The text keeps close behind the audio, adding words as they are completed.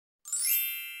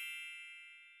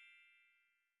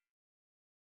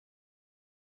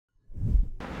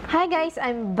Hi guys,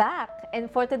 I'm back,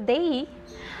 and for today,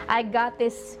 I got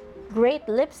this great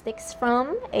lipsticks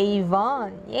from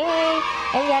Avon. Yay!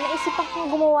 And yan, naisipan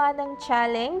kong gumawa ng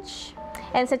challenge.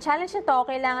 And sa challenge na to,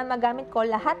 kailangan magamit ko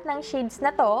lahat ng shades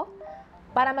na to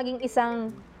para maging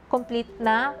isang complete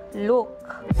na look.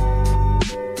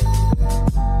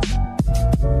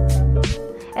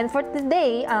 And for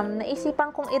today,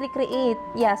 naisipan kong i-recreate.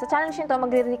 Yeah, sa challenge nito,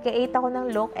 magre-recreate ako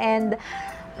ng look and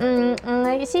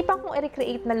naisipan kong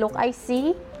i-recreate na look ay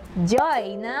si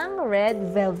Joy ng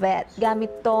Red Velvet. Gamit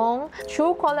tong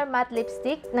True Color Matte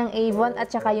Lipstick ng Avon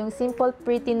at saka yung Simple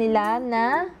Pretty nila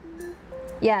na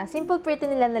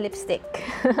lipstick.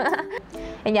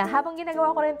 And yeah, habang ginagawa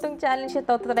ko rin itong challenge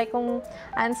ito, try kong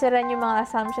answeran yung mga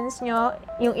assumptions nyo,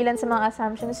 yung ilan sa mga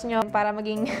assumptions nyo para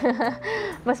maging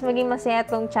mas maging masaya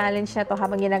itong challenge na to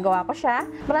habang ginagawa ko siya.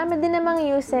 Marami din namang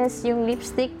uses yung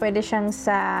lipstick. Pwede siyang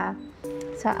sa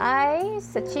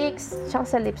eyes, sa cheeks, tsaka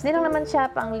sa lips. Di lang naman siya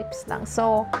pang lips lang.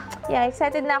 So, yeah,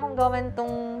 excited na akong gawin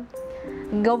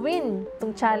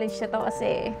tong challenge na to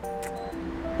kasi,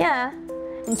 yeah,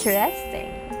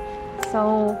 interesting.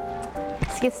 So,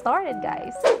 let's get started,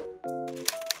 guys.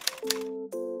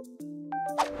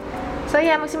 So,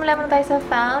 yeah, magsimula muna tayo sa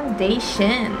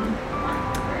foundation.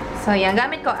 So, yeah,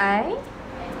 gamit ko ay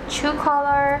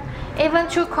Avon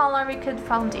True Color Liquid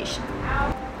Foundation.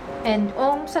 And,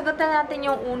 sagutan natin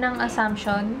yung unang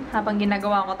assumption habang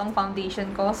ginagawa ko tong foundation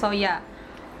ko. So, yeah.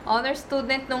 Honor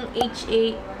student nung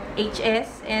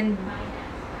HS and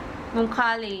nung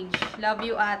college. Love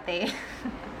you, ate.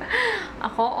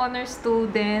 Ako, honor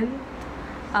student.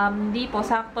 Hindi po,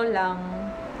 sakto lang.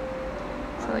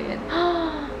 So, yan.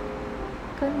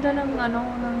 Ganda ng,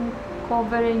 ng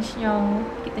coverage niyo.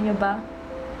 Kita niyo ba?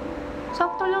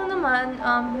 Sakto lang naman.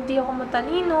 Hindi ako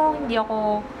matalino. Hindi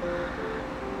ako,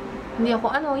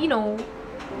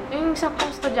 yung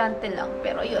saktong estudyante lang.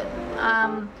 Pero yun,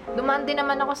 dumaan din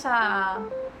naman ako sa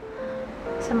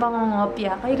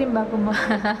pangongopya. Kayo rin ba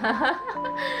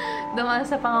dumaan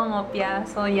sa pangongopya.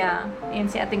 So, yeah, yun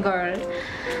si ate girl.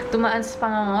 Dumaan sa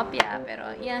pangongopya.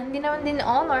 Pero, yeah, hindi naman din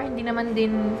honor. Hindi naman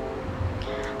din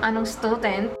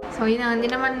student. So, yun hindi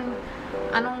naman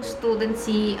student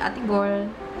si ate girl.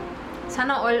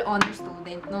 Sana all honor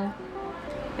student, no?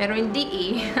 Pero hindi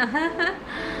eh.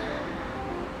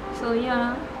 So,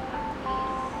 yeah.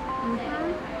 Ang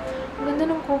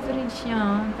ganda ng coverage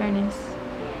niya, fairness.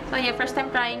 So, yeah, first time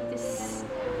trying this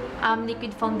liquid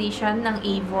foundation ng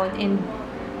Avon and,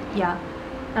 yeah,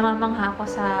 namamangha ko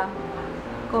sa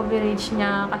coverage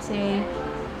niya kasi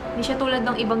hindi siya tulad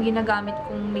ng ibang ginagamit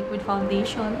kong liquid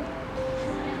foundation.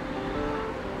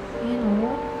 Ayan,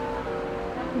 oh.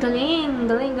 Galing.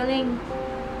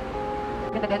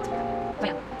 Ganda-ganda. So,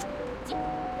 yeah.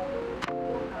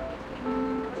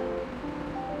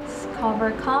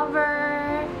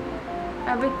 Cover,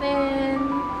 everything.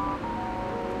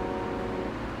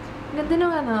 Ganda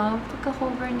ng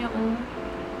pagka-cover niya, oh.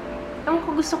 Ewan ko,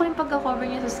 gusto ko yung pagka-cover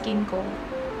niya sa skin ko.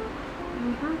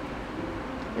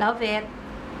 Love it.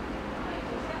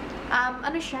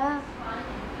 Ano siya?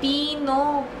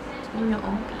 Pino. Pino.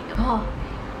 Oh.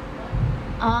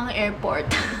 Ang airport.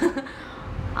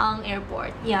 Ang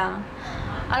airport, yeah.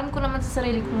 Alam ko naman sa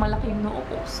sarili kong malaki yung noo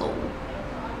ko, so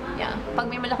yeah. Pag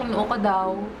may malaking noo ka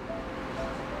daw,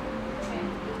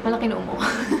 malaki noo mo.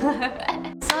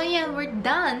 So, yeah, we're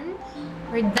done.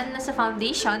 We're done na sa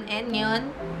foundation. And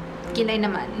yun, kilay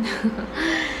naman.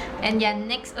 And yan,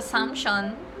 next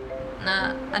assumption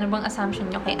na, ano bang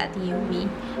assumption nyo kay Ate Yumi?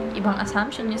 Ibang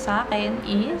assumption nyo sa akin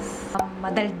is,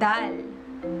 madaldal.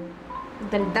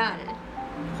 Madaldal.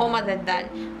 Ako madaldal.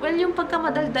 Well, yung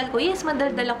pagka-madaldal ko, yes,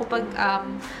 madaldal ako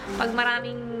pag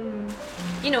maraming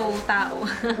tao.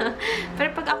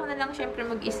 Pero pag ako na lang, syempre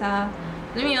mag-isa,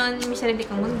 alam mo yun, may sarili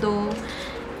kang mundo.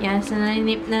 Yan, so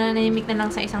nananahimik na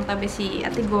lang sa isang tabi si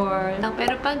ate girl.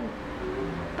 Pero pag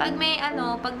may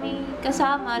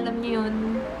kasama, alam niyo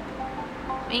yun,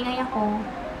 maingay ako.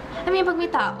 Alam mo yun, pag may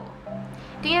tao.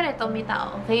 Kaya rito, may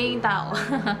tao. Kaya yung tao.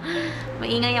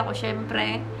 Maingay ako,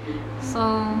 syempre. So,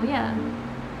 yeah.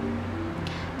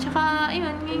 Tsaka,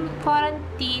 yun, yung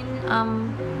quarantine,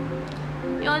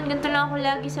 yun, ganito lang ako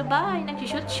lagi sa bahay.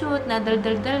 Nag-shoot-shoot,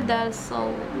 nadal-dal-dal-dal.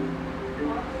 So,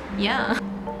 yeah.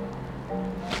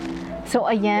 So,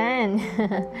 ayan.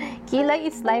 Kilay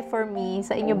is life for me.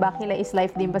 Sa inyo ba? Kilay is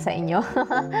life din ba sa inyo?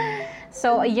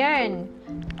 So, ayan.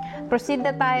 Proceed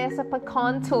na tayo sa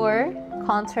pag-contour.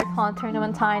 Contour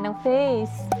naman tayo ng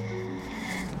face.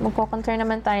 Magko-contour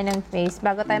naman tayo ng face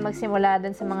bago tayo magsimula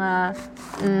dun sa mga,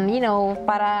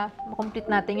 para makomplete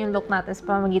natin yung look natin sa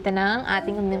pamamagitan ng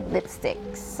ating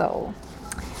lipsticks. So,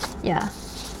 yeah.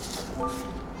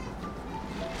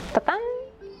 Tatan!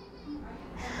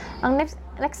 Ang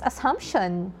next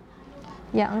assumption.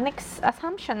 Yeah, ang next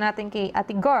assumption natin kay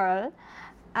ate girl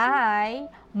ay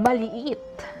maliit.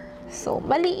 So,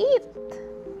 maliit.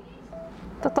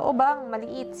 Totoo bang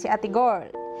maliit si ate girl?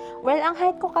 Well, ang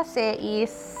height ko kasi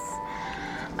is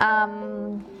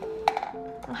ang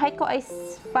height ko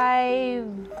is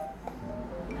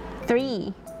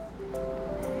 5'3".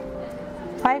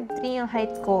 5'3" yung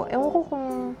height ko. Ewan ko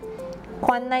kung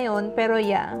kwan na yun, pero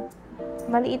yeah.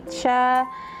 Maliit siya.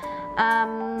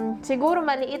 Siguro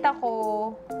maliit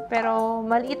ako, pero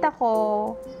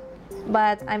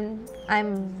but I'm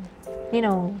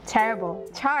terrible.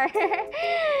 Char.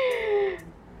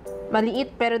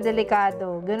 Maliit pero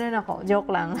delikado. Ganun ako. Joke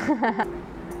lang.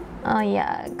 Oh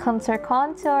yeah, contour.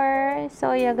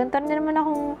 So yeah, ganito na naman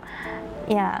akong,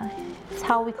 yeah, it's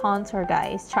how we contour,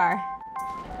 guys. Char.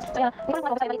 So yeah,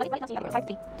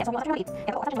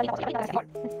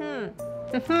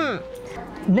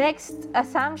 next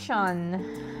assumption.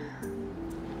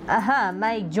 Aha,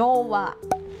 may jowa.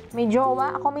 May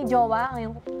jowa? Ako may jowa.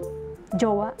 Ngayon,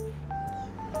 jowa?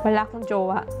 Wala akong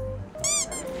jowa.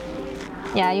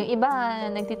 Yeah, yung iba,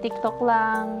 nagti-TikTok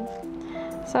lang.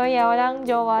 So yeah, walang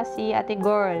jowa si ate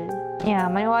girl.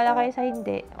 Yeah, maniwala kayo sa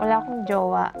hindi. Wala akong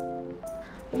jowa.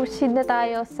 Proceed na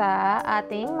tayo sa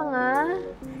ating mga,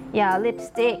 yeah,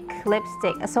 lipstick.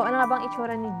 So, ano nga bang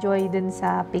itsura ni Joy dun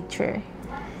sa picture?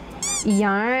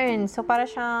 Yarn. So, para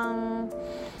siyang,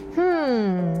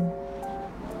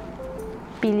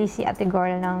 pili si ate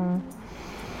girl ng,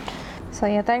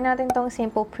 so, yeah, try natin tong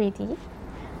Simple Pretty.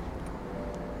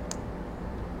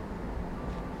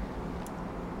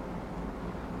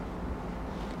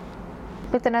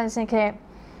 Ito natin kasi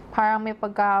parang may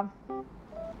pagka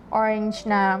orange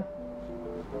na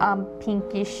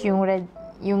pinkish yung red,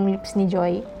 yung lips ni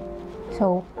Joy.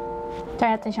 So,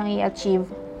 try natin siyang i-achieve.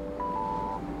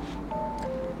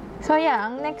 So, yeah,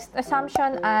 ang next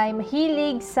assumption ay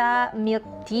mahilig sa milk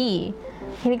tea.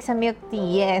 Mahilig sa milk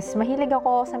tea, yes. Mahilig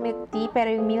ako sa milk tea,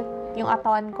 pero yung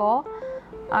atawan ko,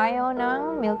 ayaw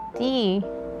ng milk tea.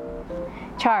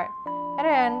 Char. Pero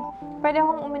yan, pwede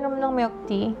akong uminom ng milk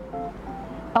tea.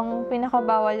 Ang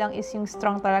pinakabawal lang is yung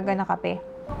strong talaga na kape.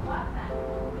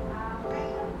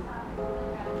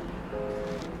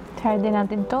 Try din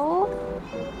natin to.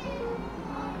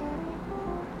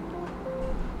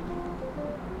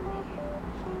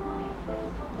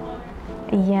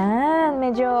 Ayan,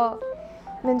 medyo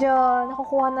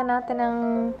nakukuha na natin ng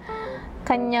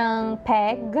kanyang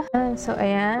peg. So,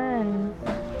 ayan.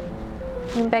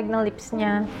 Yung peg ng lips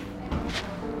niya.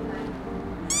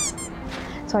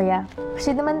 So, yeah.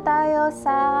 Proceed naman tayo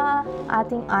sa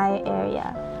ating eye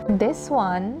area. This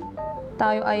one,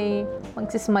 tayo ay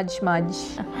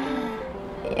magsismudge-smudge.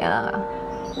 Yeah.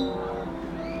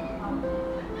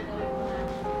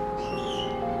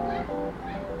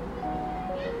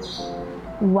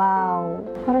 Wow.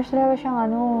 Parang talaga siyang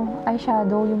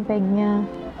eyeshadow yung peg niya.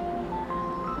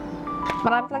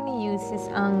 Marami lang ni uses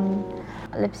ang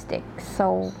lipstick.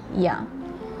 So, yeah.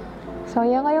 So,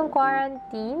 yeah, ngayong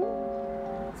quarantine,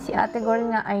 si ate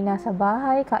girl nga ay nasa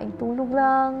bahay, kain tulog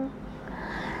lang.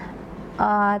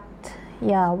 At,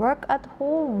 yeah, work at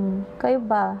home. Kayo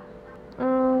ba?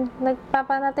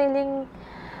 Nagpapanatiling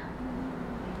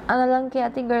lang kay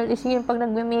ate girl is yung pag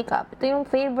nagme-makeup. Ito yung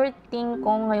favorite thing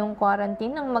ko ngayong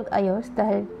quarantine, ang mag-ayos.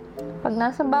 Dahil pag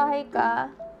nasa bahay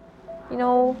ka,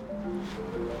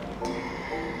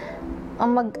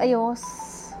 ang mag-ayos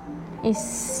is,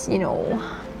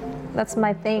 that's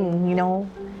my thing,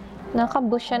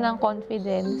 Nakaboost siya ng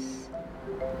confidence.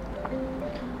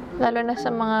 Lalo na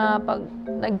sa mga pag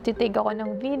nagtitig ako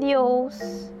ng videos.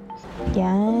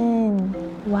 Yan.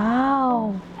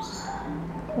 Wow!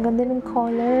 Ang ganda ng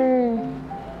color.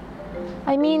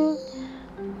 I mean,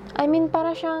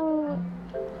 para siyang,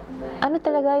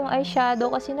 talaga yung eyeshadow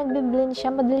kasi nagbe-blend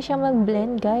siya. Madali siya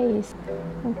mag-blend, guys.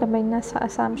 Ang tabay na sa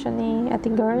assumption ni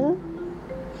ate girl.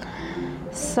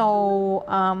 So,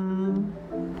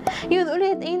 yun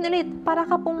ulit. Para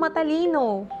ka pong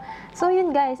matalino. So,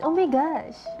 yun guys. Oh my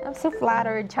gosh. I'm so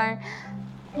flattered. Char.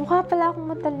 Mukha pala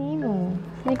akong matalino.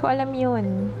 Hindi ko alam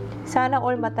yun. Sana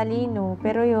all matalino.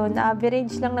 Pero yun,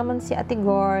 average lang naman si ate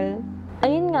girl.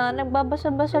 Ayun nga,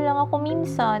 nagbabasa-basa lang ako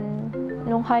minsan.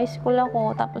 Nung high school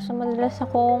ako. Tapos madalas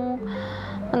akong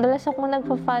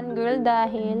nagpa-fangirl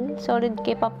dahil solid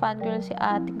K-pop fangirl si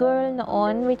ate girl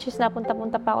noon. Which is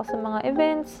napunta-punta pa ako sa mga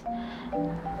events.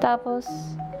 Tapos,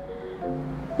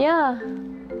 yeah.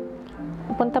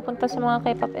 Punta-punta sa mga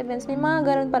K-pop events. May mga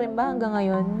ganun pa rin ba hanggang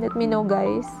ngayon? Let me know,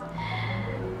 guys.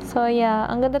 So, yeah.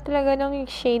 Ang ganda talaga ng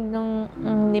shade ng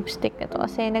lipstick ito.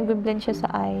 Kasi nagbe-blend siya sa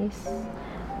eyes.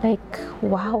 Like,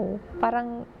 wow.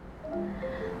 Parang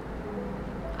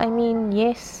I mean,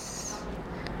 yes.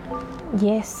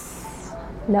 Yes.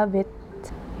 Love it.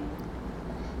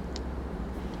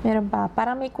 Meron pa.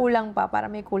 Parang may kulang pa.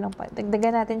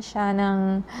 Dagdagan natin siya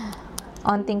ng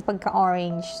onting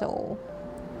pagka-orange. So,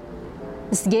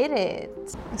 let's get it.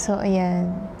 So,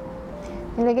 ayan.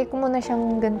 Nilagay ko muna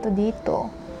siyang ganito dito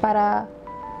para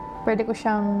pwede ko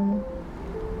siyang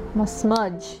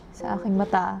mas-smudge sa aking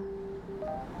mata.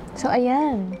 So,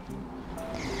 ayan.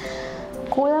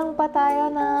 Kulang pa tayo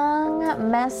ng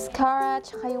mascara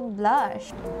tsaka yung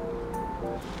blush.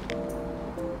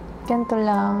 Ganito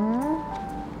lang.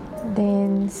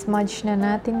 Then, smudge na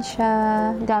natin siya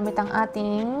gamit ang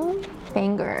ating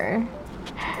finger.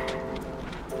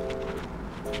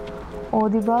 Oh,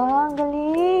 diba? Ang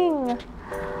galing!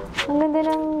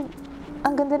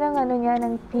 Ang ganda ng ano niya,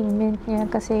 ng pigment niya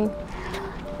kasi,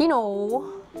 you know,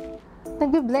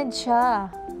 nagbe-blend siya.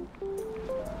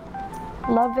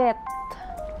 Love it.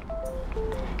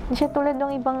 Hindi siya tulad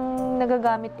ng ibang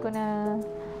nagagamit ko na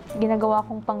ginagawa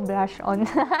kong pang blush on.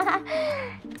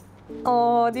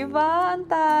 Oh, di ba? Ang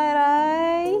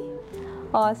taray.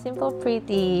 Oh, simple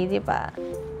pretty, di ba?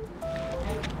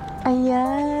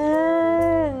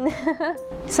 Ayan.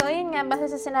 So, ayun nga,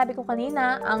 basta sa sinabi ko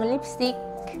kanina, ang lipstick,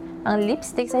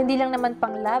 sa hindi lang naman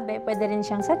pang labi, pwede rin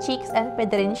siyang sa cheeks and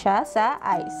pwede rin siya sa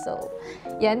eyes. So,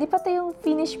 yan, di pa ito yung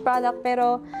finished product,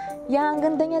 pero yan, ang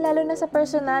ganda niya, lalo na sa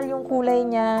personal, yung kulay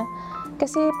niya.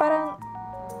 Kasi parang,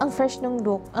 ang fresh nung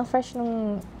look, ang fresh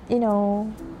nung, you know.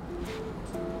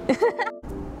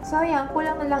 So, yan,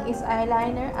 kulang na lang is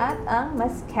eyeliner at ang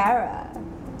mascara.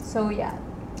 So, yan,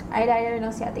 eyeliner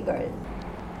lang si ate girl.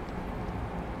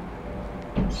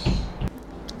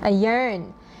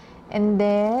 Ayan. And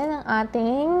then, ang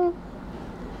ating,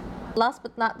 last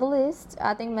but not the least,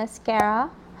 ating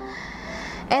mascara.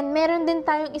 And meron din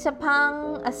tayong isa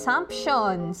pang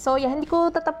assumption. So, yeah, hindi ko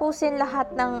tatapusin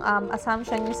lahat ng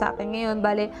assumption niyo sa akin ngayon.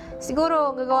 Bale,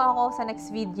 siguro gagawa ko sa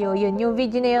next video. Yun, yung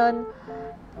video na yun,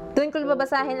 doon ko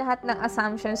babasahin lahat ng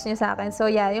assumptions niyo sa akin. So,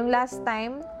 yeah, yung last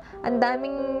time, ang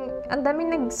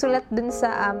daming nagsulat dun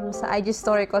sa IG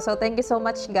story ko. So, thank you so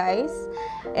much, guys.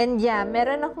 And yeah,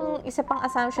 meron akong isa pang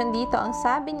assumption dito. Ang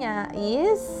sabi niya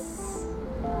is,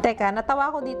 teka,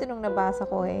 natawa ko dito nung nabasa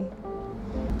ko eh.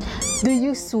 Do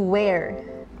you swear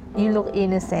you look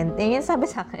innocent? Yan sabi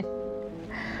sa akin.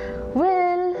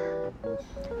 Well,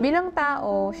 bilang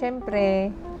tao,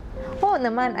 syempre, oo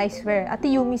naman, I swear.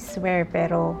 Ate Yumi swear,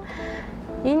 pero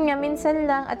yun nga, minsan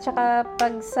lang. At saka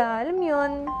pag sa, alam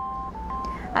yun,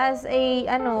 as a,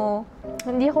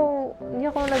 hindi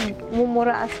ako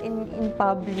nagmumura as in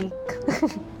public.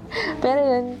 Pero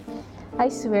yun,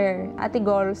 I swear. Ate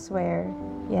girl swear.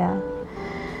 Yeah.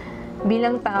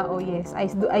 Bilang tao, yes,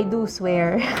 I do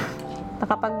swear.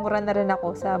 Nakapagmura na rin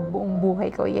ako sa buong buhay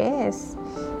ko. Yes.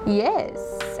 Yes,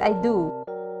 I do.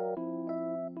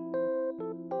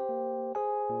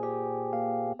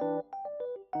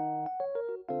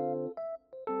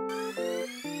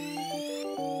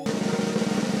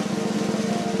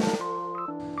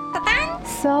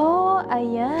 So,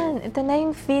 ayan. Ito na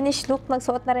yung finished look.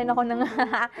 Magsuot na rin ako ng,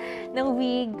 ng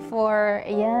wig for,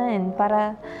 ayan,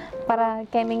 para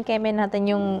keming-keme natin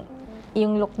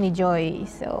yung look ni Joy.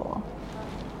 So,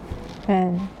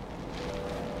 ayan.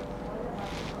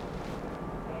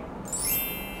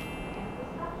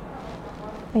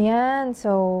 Ayan,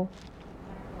 so,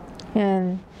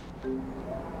 ayan.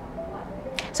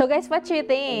 So, guys, what you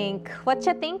think? What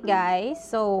you think, guys?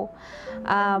 So,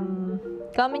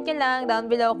 comment nyo lang down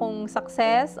below kung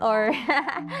success or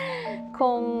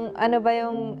kung ano ba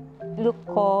yung look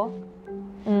ko.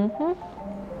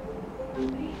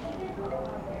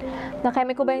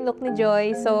 Nakeme ko ba yung look ni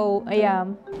Joy? So,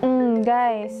 ayan.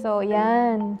 Guys, so,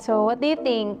 yan. So, what do you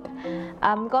think?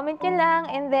 Comment nyo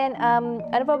lang, and then,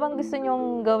 ano pa bang gusto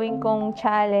nyong gawin kong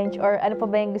challenge, or ano pa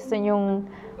ba yung gusto nyong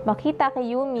makita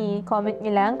kay Yumi? Comment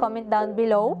nyo lang. Comment down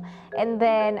below. And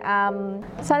then,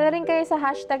 sana rin kayo sa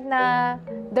hashtag na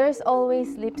there's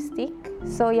always lipstick.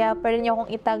 So, yeah, pwede nyo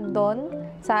akong itag doon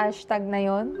sa hashtag na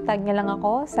yon. Tag nyo lang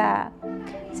ako sa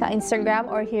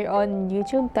Instagram or here on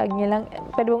YouTube. Tag nyo lang.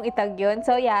 Pwede mong itag yun.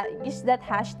 So, yeah, use that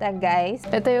hashtag, guys.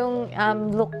 Ito yung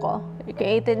look ko.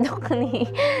 Created look ni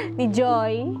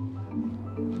Joy.